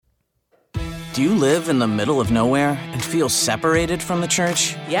Do you live in the middle of nowhere and feel separated from the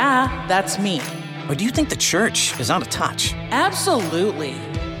church? Yeah, that's me. Or do you think the church is out of touch? Absolutely.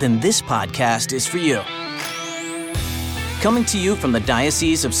 Then this podcast is for you. Coming to you from the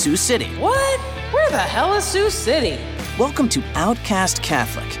Diocese of Sioux City. What? Where the hell is Sioux City? Welcome to Outcast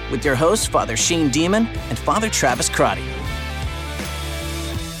Catholic with your hosts, Father Shane Demon and Father Travis Crotty.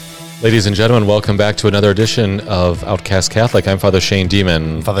 Ladies and gentlemen, welcome back to another edition of Outcast Catholic. I'm Father Shane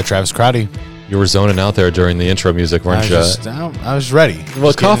Demon. Father Travis Crotty. You were zoning out there during the intro music, weren't you? I was ready.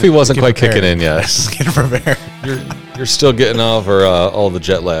 Well, coffee wasn't quite kicking in yet. Just getting prepared. You're still getting over all the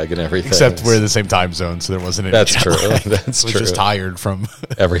jet lag and everything. Except we're in the same time zone, so there wasn't any That's jet true. lag. That's I was true. just tired from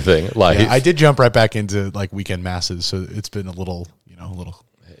everything. Life. Yeah, I did jump right back into like weekend masses, so it's been a little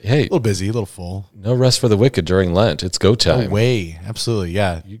busy, a little full. No rest for the wicked during Lent. It's go time. No way. Absolutely,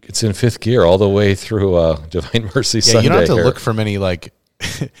 yeah. It's in fifth gear all the way through Divine Mercy Sunday. You don't have to here. look for many, like,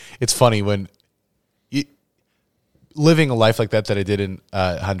 it's funny when living a life like that I did in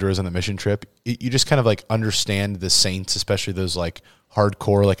Honduras on the mission trip, you just kind of like understand the saints, especially those like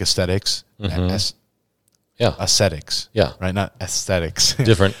hardcore like aesthetics. Yeah. Ascetics. Yeah. Right? Not aesthetics.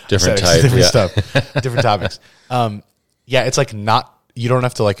 Different Aesthetics, type. different Yeah. stuff. Different topics. Yeah, it's like you don't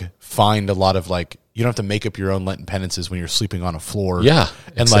have to like find a lot of like, you don't have to make up your own Lenten penances when you're sleeping on a floor. Yeah,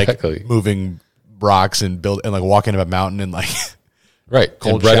 And exactly. like moving rocks and like walking up a mountain and like Right.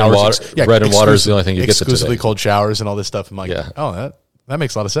 cold and bread showers. and water. Bread and water is the only thing you get to exclusively today. cold showers and all this stuff. I'm like, Yeah. oh, that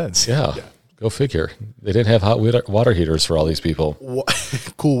makes a lot of sense. Yeah. Go figure. They didn't have hot water heaters for all these people.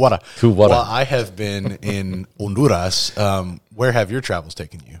 Cool water. Cool water. Well, I have been in Honduras. Where have your travels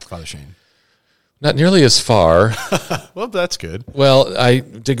taken you, Father Shane? Not nearly as far. Well, that's good. Well, I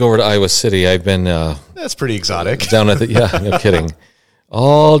did go over to Iowa City. I've been That's pretty exotic. down at no kidding.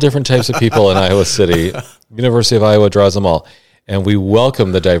 All different types of people in Iowa City. University of Iowa draws them all. And we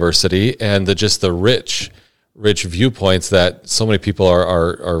welcome the diversity and the rich viewpoints that so many people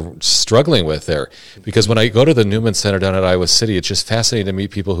are struggling with there. Because when I go to the Newman Center down at Iowa City, it's just fascinating to meet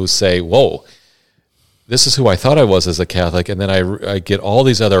people who say, whoa, this is who I thought I was as a Catholic. And then I get all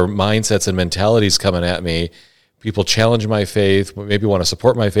these other mindsets and mentalities coming at me. People challenge my faith, maybe want to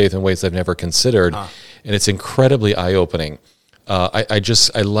support my faith in ways I've never considered. And it's incredibly eye-opening.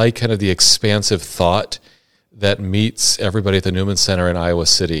 I like kind of the expansive thought that meets everybody at the Newman Center in Iowa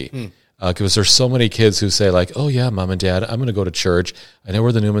City. Because there's so many kids who say like, oh yeah, Mom and Dad, I'm going to go to church. I know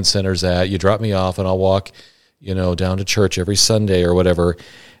where the Newman Center's at. You drop me off and I'll walk, down to church every Sunday or whatever.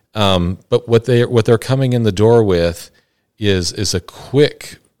 But what they're coming in the door with is a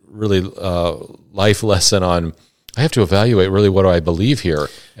quick, really life lesson on, I have to evaluate really what do I believe here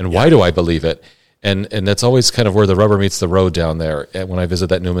and why do I believe it? And that's always kind of where the rubber meets the road down there when I visit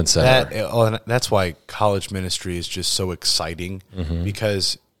that Newman Center. And that's why college ministry is just so exciting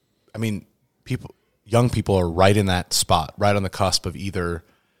because, I mean, young people are right in that spot, right on the cusp of either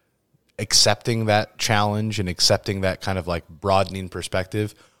accepting that challenge and accepting that kind of like broadening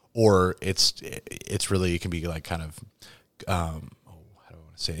perspective, or it's really, it can be like kind of, how do I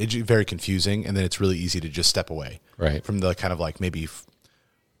want to say it? It's very confusing, and then it's really easy to just step away from the kind of like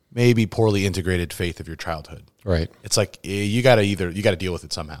maybe poorly integrated faith of your childhood. Right. It's like you got to deal with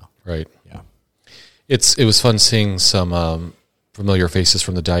it somehow. Right. Yeah. It was fun seeing some familiar faces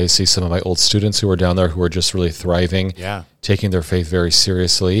from the diocese, some of my old students who were down there who were just really thriving, taking their faith very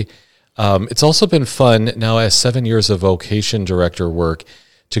seriously. It's also been fun now as 7 years of vocation director work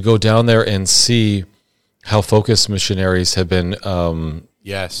to go down there and see how Focus missionaries have been,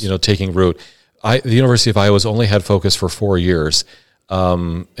 taking root. The University of Iowa's only had Focus for 4 years.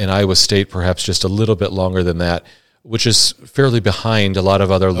 And Iowa State perhaps just a little bit longer than that, which is fairly behind a lot of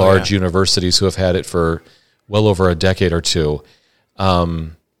other large universities who have had it for well over a decade or two. I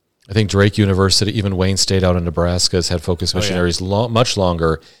think Drake University, even Wayne State out in Nebraska has had Focus missionaries much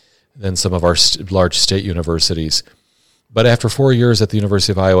longer than some of our large state universities. But after 4 years at the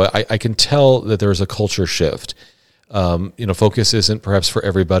University of Iowa, I can tell that there's a culture shift. Focus isn't perhaps for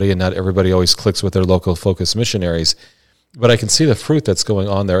everybody, and not everybody always clicks with their local Focus missionaries. But I can see the fruit that's going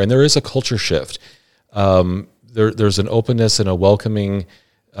on there, and there is a culture shift. There's an openness and a welcoming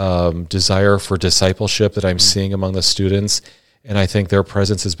desire for discipleship that I'm seeing among the students, and I think their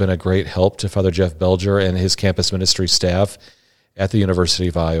presence has been a great help to Father Jeff Belger and his campus ministry staff at the University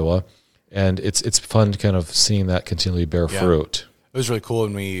of Iowa, and it's fun kind of seeing that continually bear fruit. It was really cool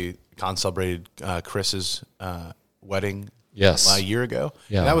when we celebrated Chris's wedding. Yes. A year ago.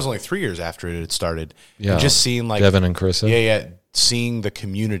 Yeah. And that was only 3 years after it had started. Yeah. And just seeing like Devin and Chris. seeing the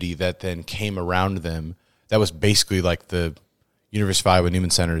community that then came around them. That was basically like the University of Iowa Newman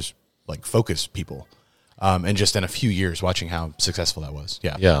Center's like Focus people. and just in a few years, watching how successful that was.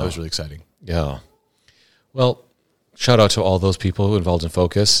 Yeah, Yeah. that was really exciting. Yeah. Well, shout out to all those people who involved in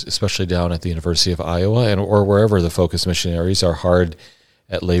Focus, especially down at the University of Iowa or wherever the Focus missionaries are hard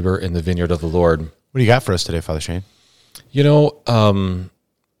at labor in the vineyard of the Lord. What do you got for us today, Father Shane? You know,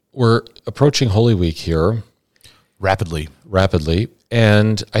 we're approaching Holy Week here Rapidly.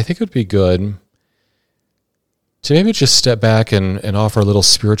 and I think it would be good to maybe just step back and offer a little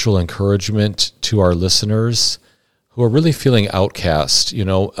spiritual encouragement to our listeners who are really feeling outcast. You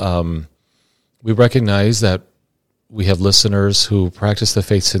know, we recognize that we have listeners who practice the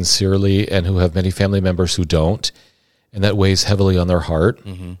faith sincerely and who have many family members who don't, and that weighs heavily on their heart.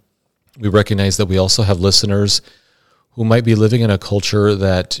 Mm-hmm. We recognize that we also have listeners who might be living in a culture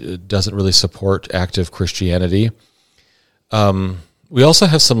that doesn't really support active Christianity. We also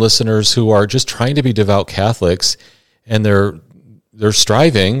have some listeners who are just trying to be devout Catholics, and they're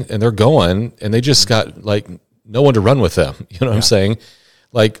striving and they're going, and they just got like no one to run with them. You know what I'm saying?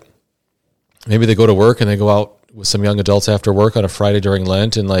 Like maybe they go to work and they go out with some young adults after work on a Friday during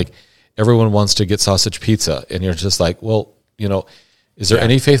Lent, and like everyone wants to get sausage pizza, and you're just like, well, you know, is there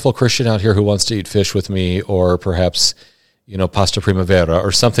any faithful Christian out here who wants to eat fish with me, or perhaps, you know, pasta primavera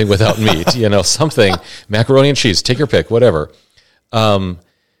or something without meat, you know, something, macaroni and cheese, take your pick, whatever.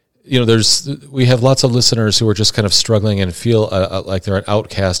 You know, we have lots of listeners who are just kind of struggling and feel like they're an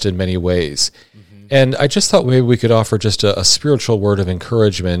outcast in many ways. Mm-hmm. And I just thought maybe we could offer just a spiritual word of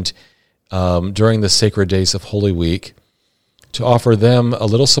encouragement during the sacred days of Holy Week to offer them a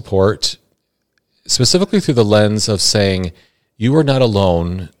little support, specifically through the lens of saying, you are not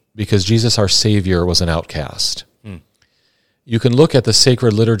alone because Jesus, our Savior, was an outcast. You can look at the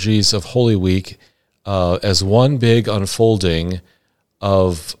sacred liturgies of Holy Week as one big unfolding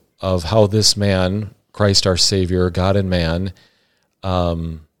of how this man, Christ our Savior, God and man,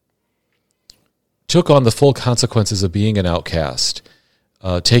 took on the full consequences of being an outcast,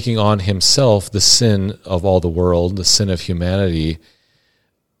 taking on himself the sin of all the world, the sin of humanity,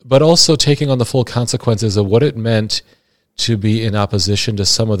 but also taking on the full consequences of what it meant to be in opposition to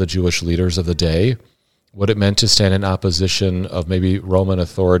some of the Jewish leaders of the day, what it meant to stand in opposition of maybe Roman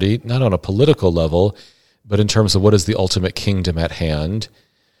authority, not on a political level, but in terms of what is the ultimate kingdom at hand.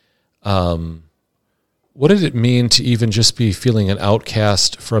 What did it mean to even just be feeling an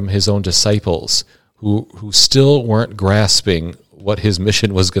outcast from his own disciples who still weren't grasping what his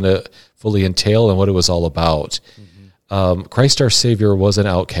mission was going to fully entail and what it was all about? Mm-hmm. Christ our Savior was an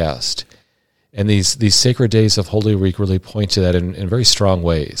outcast. And these sacred days of Holy Week really point to that in very strong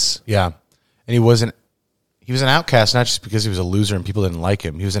ways. Yeah. And he was an outcast, not just because he was a loser and people didn't like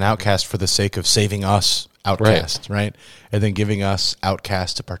him. He was an outcast for the sake of saving us outcasts, right? And then giving us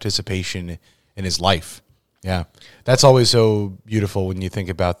outcasts a participation in his life. Yeah. That's always so beautiful when you think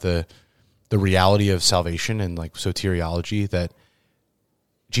about the reality of salvation and like soteriology, that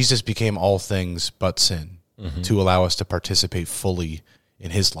Jesus became all things but sin to allow us to participate fully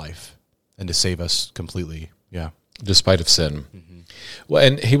in his life and to save us completely. Yeah. Despite of sin. Mm-hmm. Well,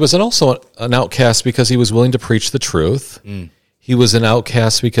 and he was also an outcast because he was willing to preach the truth. He was an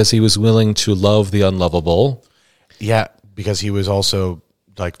outcast because he was willing to love the unlovable. Yeah, because he was also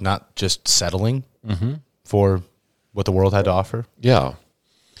like not just settling for what the world had to offer. Yeah.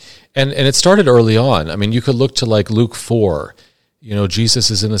 And it started early on. I mean, you could look to like Luke 4. You know,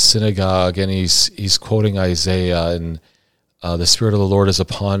 Jesus is in the synagogue and he's quoting Isaiah, and the Spirit of the Lord is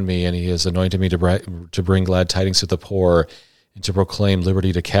upon me, and he has anointed me to bring glad tidings to the poor and to proclaim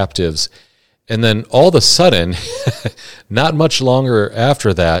liberty to captives. And then all of a sudden, not much longer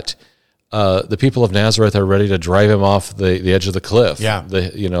after that, the people of Nazareth are ready to drive him off the edge of the cliff. Yeah.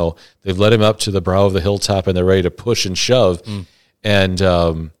 They've led him up to the brow of the hilltop, and they're ready to push and shove. And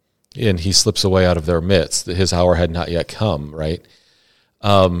he slips away out of their midst. His hour had not yet come, right?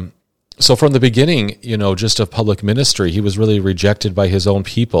 So from the beginning, just of public ministry, he was really rejected by his own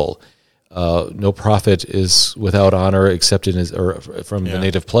people. No prophet is without honor except from the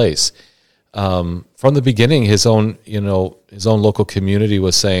native place. From the beginning, his own local community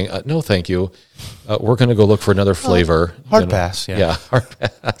was saying, "No, thank you. We're going to go look for another flavor." Hard pass. Yeah, hard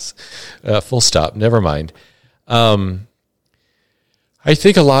pass. Full stop. Never mind. I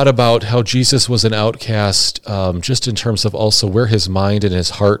think a lot about how Jesus was an outcast, just in terms of also where his mind and his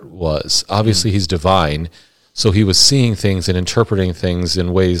heart was. Obviously, he's divine, so he was seeing things and interpreting things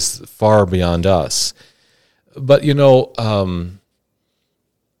in ways far beyond us. But,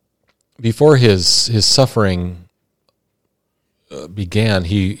 before his suffering began,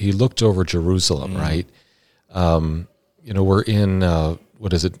 he looked over Jerusalem, right? We're in,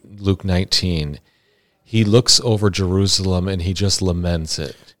 Luke 19. He looks over Jerusalem and he just laments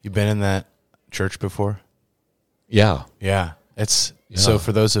it. You've been in that church before? Yeah. Yeah. So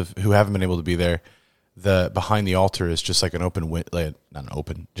for those who haven't been able to be there, the behind the altar is just like an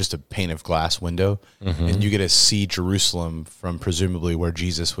just a pane of glass window, and you get to see Jerusalem from presumably where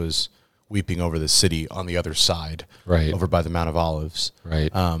Jesus was weeping over the city on the other side, right over by the Mount of Olives, right.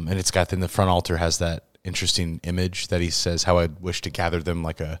 And it's got the front altar has that interesting image that he says, "How I'd wish to gather them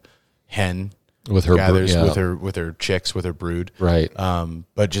like a hen with her gathers with her chicks, with her brood," right.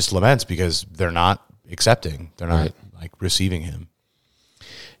 But just laments because they're not accepting, they're not like receiving him.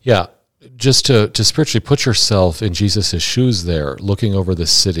 Yeah. Just to spiritually put yourself in Jesus' shoes there, looking over the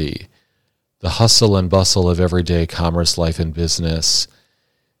city, the hustle and bustle of everyday commerce, life, and business,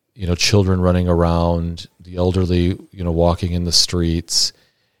 children running around, the elderly, walking in the streets,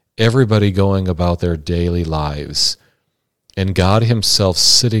 everybody going about their daily lives, and God himself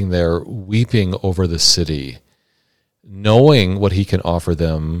sitting there weeping over the city, knowing what he can offer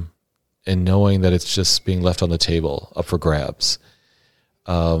them and knowing that it's just being left on the table up for grabs.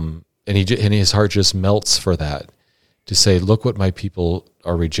 And his heart just melts for that, to say, look what my people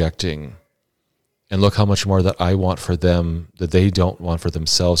are rejecting, and look how much more that I want for them that they don't want for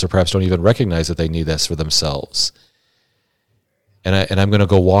themselves, or perhaps don't even recognize that they need this for themselves. And I'm going to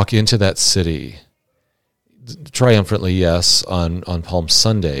go walk into that city triumphantly, yes, on Palm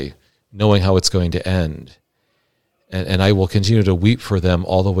Sunday, knowing how it's going to end. And I will continue to weep for them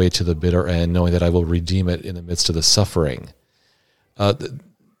all the way to the bitter end, knowing that I will redeem it in the midst of the suffering.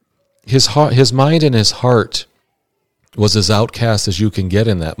 His mind and his heart was as outcast as you can get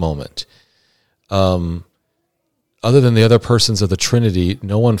in that moment. Other than the other persons of the Trinity,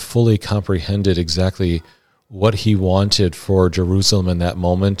 no one fully comprehended exactly what he wanted for Jerusalem in that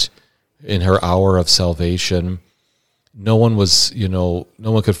moment, in her hour of salvation. No one was, no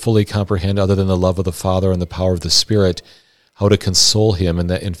one could fully comprehend, other than the love of the Father and the power of the Spirit, how to console him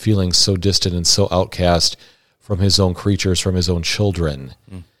in feeling so distant and so outcast from his own creatures, from his own children.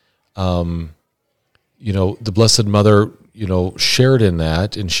 The Blessed Mother, shared in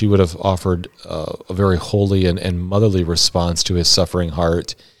that, and she would have offered a very holy and motherly response to his suffering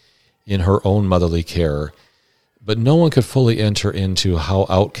heart in her own motherly care. But no one could fully enter into how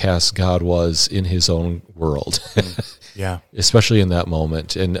outcast God was in his own world. Yeah. Especially in that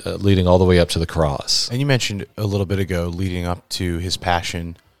moment, and leading all the way up to the cross. And you mentioned a little bit ago, leading up to his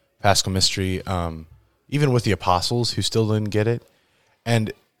passion, Paschal mystery, even with the apostles who still didn't get it.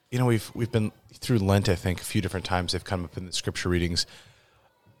 And we've been through Lent, I think, a few different times they've come up in the scripture readings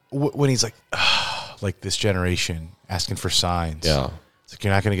when he's like this generation asking for signs. Yeah. It's like,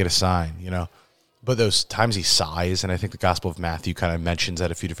 you're not going to get a sign, But those times he sighs, and I think the Gospel of Matthew kind of mentions that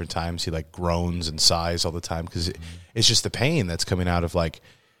a few different times. He like groans and sighs all the time because it's just the pain that's coming out of like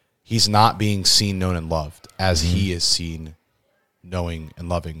he's not being seen, known, and loved as he is seen, knowing, and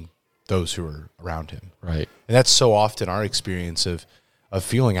loving those who are around him. Right. And that's so often our experience of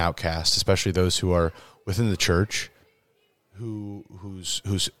feeling outcast, especially those who are within the church, whose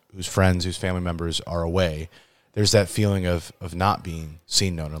friends, whose family members are away. There's that feeling of not being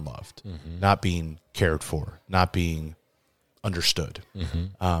seen, known, and loved, not being cared for, not being understood.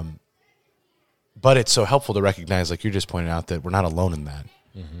 But it's so helpful to recognize, like you're just pointing out, that we're not alone in that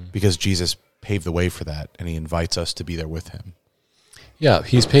because Jesus paved the way for that, and he invites us to be there with him. Yeah,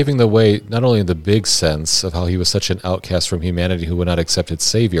 he's paving the way, not only in the big sense of how he was such an outcast from humanity who would not accept its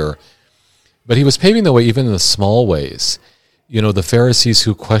Savior, but he was paving the way even in the small ways. The Pharisees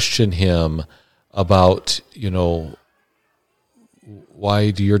who question him about, why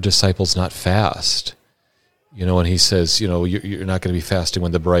do your disciples not fast? And he says, you're not going to be fasting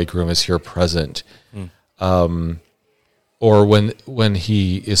when the bridegroom is here present. Or when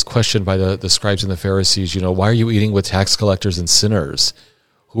he is questioned by the scribes and the Pharisees, why are you eating with tax collectors and sinners?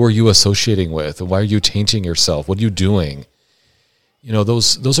 Who are you associating with? And why are you tainting yourself? What are you doing?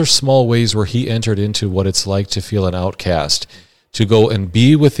 Those are small ways where he entered into what it's like to feel an outcast, to go and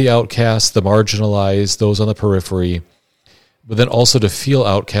be with the outcast, the marginalized, those on the periphery, but then also to feel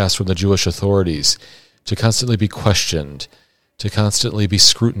outcast from the Jewish authorities, to constantly be questioned, to constantly be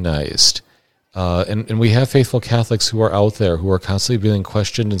scrutinized. And we have faithful Catholics who are out there who are constantly being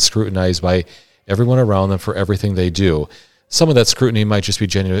questioned and scrutinized by everyone around them for everything they do. Some of that scrutiny might just be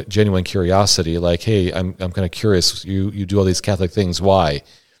genuine curiosity, like, hey, I'm kind of curious. You do all these Catholic things, why?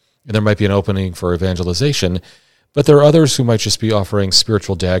 And there might be an opening for evangelization. But there are others who might just be offering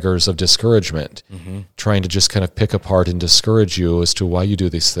spiritual daggers of discouragement, trying to just kind of pick apart and discourage you as to why you do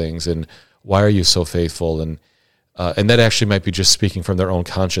these things and why are you so faithful. And that actually might be just speaking from their own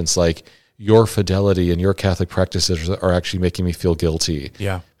conscience, like, your fidelity and your Catholic practices are actually making me feel guilty.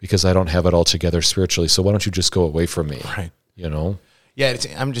 Yeah. Because I don't have it all together spiritually. So why don't you just go away from me? Right. You know? Yeah.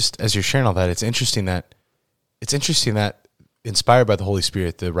 I'm just, as you're sharing all that, it's interesting that it's interesting that, inspired by the Holy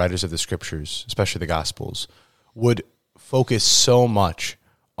Spirit, the writers of the scriptures, especially the Gospels, would focus so much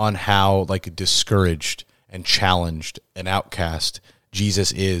on how like discouraged and challenged and outcast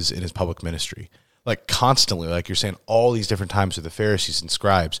Jesus is in his public ministry. Like constantly, like you're saying, all these different times with the Pharisees and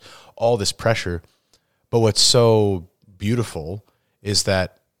scribes, all this pressure. But what's so beautiful is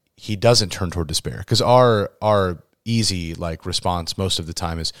that he doesn't turn toward despair. Because our easy like response most of the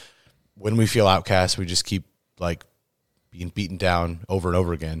time is when we feel outcast, we just keep like being beaten down over and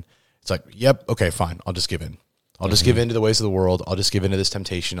over again. It's like, yep, okay, fine, I'll just give in. I'll just give in to the ways of the world. I'll just give in to this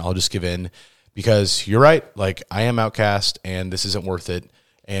temptation. I'll just give in because you're right. Like I am outcast and this isn't worth it.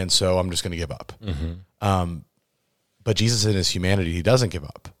 And so I'm just going to give up. But Jesus in his humanity, he doesn't give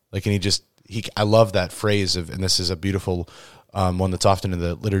up. Like, and I love that phrase of, and this is a beautiful one that's often in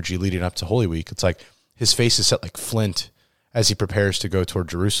the liturgy leading up to Holy Week. It's like his face is set like flint as he prepares to go toward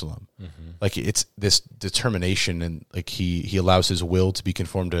Jerusalem. Like it's this determination, and like he allows his will to be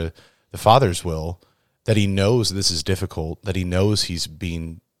conformed to the Father's will, that he knows this is difficult, that he knows he's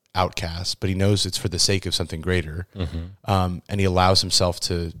being outcast, but he knows it's for the sake of something greater. And he allows himself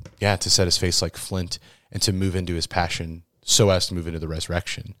to set his face like flint and to move into his passion so as to move into the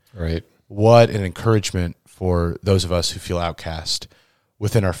resurrection. Right. What an encouragement for those of us who feel outcast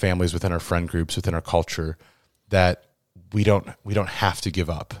within our families, within our friend groups, within our culture, that we don't have to give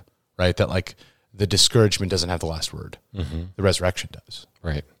up, right? That like the discouragement doesn't have the last word. The resurrection does.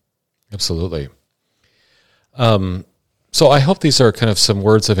 Right. Absolutely. So I hope these are kind of some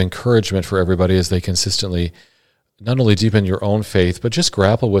words of encouragement for everybody as they consistently not only deepen your own faith, but just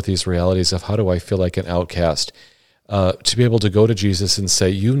grapple with these realities of how do I feel like an outcast? To be able to go to Jesus and say,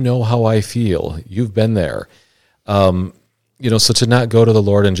 you know how I feel. You've been there. So to not go to the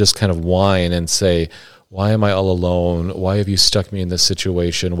Lord and just kind of whine and say, why am I all alone? Why have you stuck me in this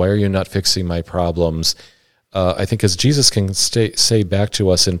situation? Why are you not fixing my problems? I think as Jesus can say back to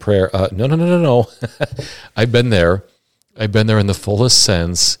us in prayer, no. I've been there. I've been there in the fullest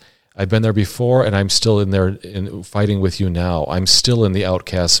sense. I've been there before, and I'm still in there fighting with you now. I'm still in the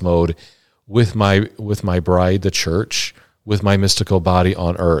outcast mode with my bride, the church, with my mystical body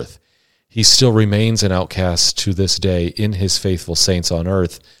on earth. He still remains an outcast to this day in his faithful saints on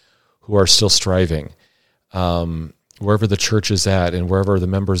earth who are still striving. Wherever the church is at and wherever the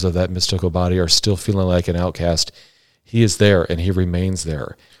members of that mystical body are still feeling like an outcast, he is there and he remains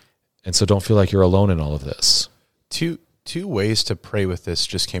there. And so don't feel like you're alone in all of this. Two ways to pray with this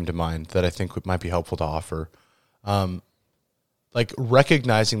just came to mind that I think might be helpful to offer. Like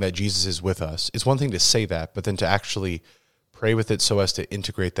recognizing that Jesus is with us. It's one thing to say that, but then to actually pray with it so as to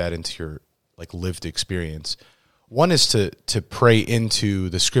integrate that into your like lived experience. One is to pray into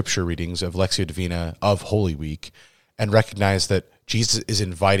the scripture readings of Lectio Divina of Holy Week and recognize that Jesus is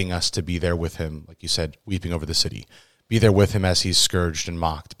inviting us to be there with him, like you said, weeping over the city. Be there with him as he's scourged and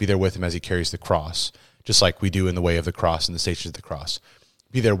mocked. Be there with him as he carries the cross, just like we do in the way of the cross and the stations of the cross.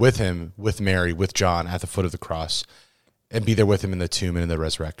 Be there with him, with Mary, with John at the foot of the cross, and be there with him in the tomb and in the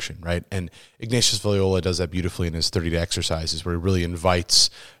resurrection, right? And Ignatius Loyola does that beautifully in his 30-day exercises, where he really invites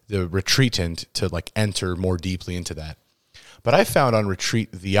the retreatant to like enter more deeply into that. But I found on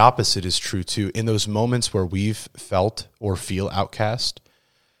retreat the opposite is true too. In those moments where we've felt or feel outcast,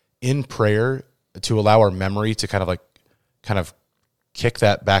 in prayer, to allow our memory to kind of kick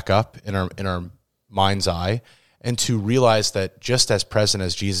that back up in our mind's eye, and to realize that just as present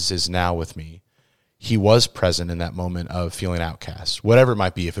as Jesus is now with me, he was present in that moment of feeling outcast, whatever it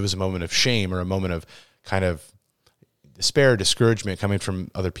might be. If it was a moment of shame or a moment of kind of despair, discouragement coming from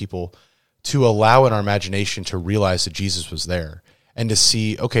other people, to allow in our imagination to realize that Jesus was there and to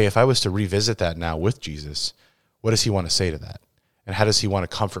see, okay, if I was to revisit that now with Jesus, what does he want to say to that? And how does he want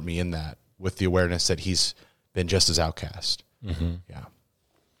to comfort me in that with the awareness that he's been just as outcast? Yeah.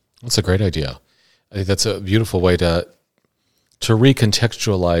 That's a great idea. I think that's a beautiful way to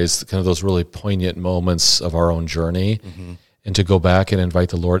recontextualize kind of those really poignant moments of our own journey and to go back and invite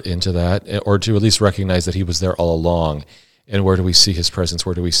the Lord into that, or to at least recognize that he was there all along. And where do we see his presence?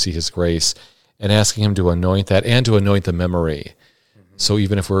 Where do we see his grace? And asking him to anoint that and to anoint the memory. So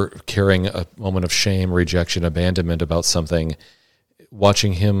even if we're carrying a moment of shame, rejection, abandonment about something,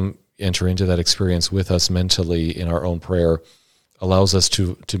 watching him enter into that experience with us mentally in our own prayer allows us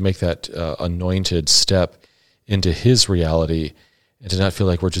to make that anointed step into his reality and to not feel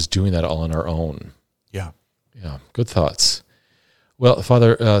like we're just doing that all on our own. Yeah. Yeah. Good thoughts. Well,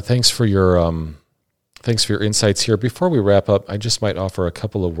 Father, thanks for your insights here. Before we wrap up, I just might offer a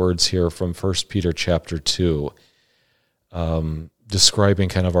couple of words here from 1 Peter chapter 2, describing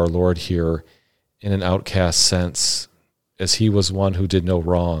kind of our Lord here in an outcast sense, as he was one who did no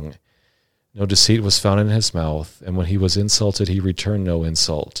wrong. No deceit was found in his mouth, and when he was insulted, he returned no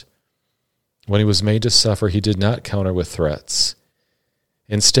insult. When he was made to suffer, he did not counter with threats.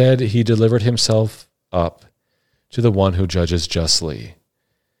 Instead, he delivered himself up to the one who judges justly.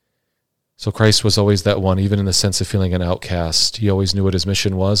 So Christ was always that one, even in the sense of feeling an outcast. He always knew what his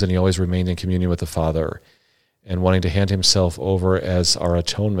mission was, and he always remained in communion with the Father, and wanting to hand himself over as our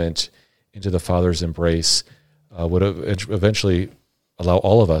atonement into the Father's embrace would eventually allow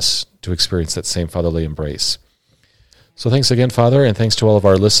all of us to experience that same fatherly embrace. So thanks again, Father, and thanks to all of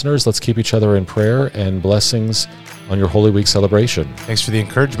our listeners. Let's keep each other in prayer, and blessings on your Holy Week celebration. Thanks for the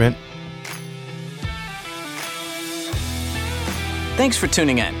encouragement. Thanks for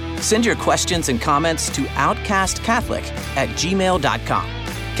tuning in. Send your questions and comments to outcastcatholic@gmail.com.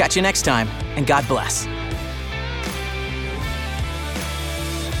 Catch you next time, and God bless.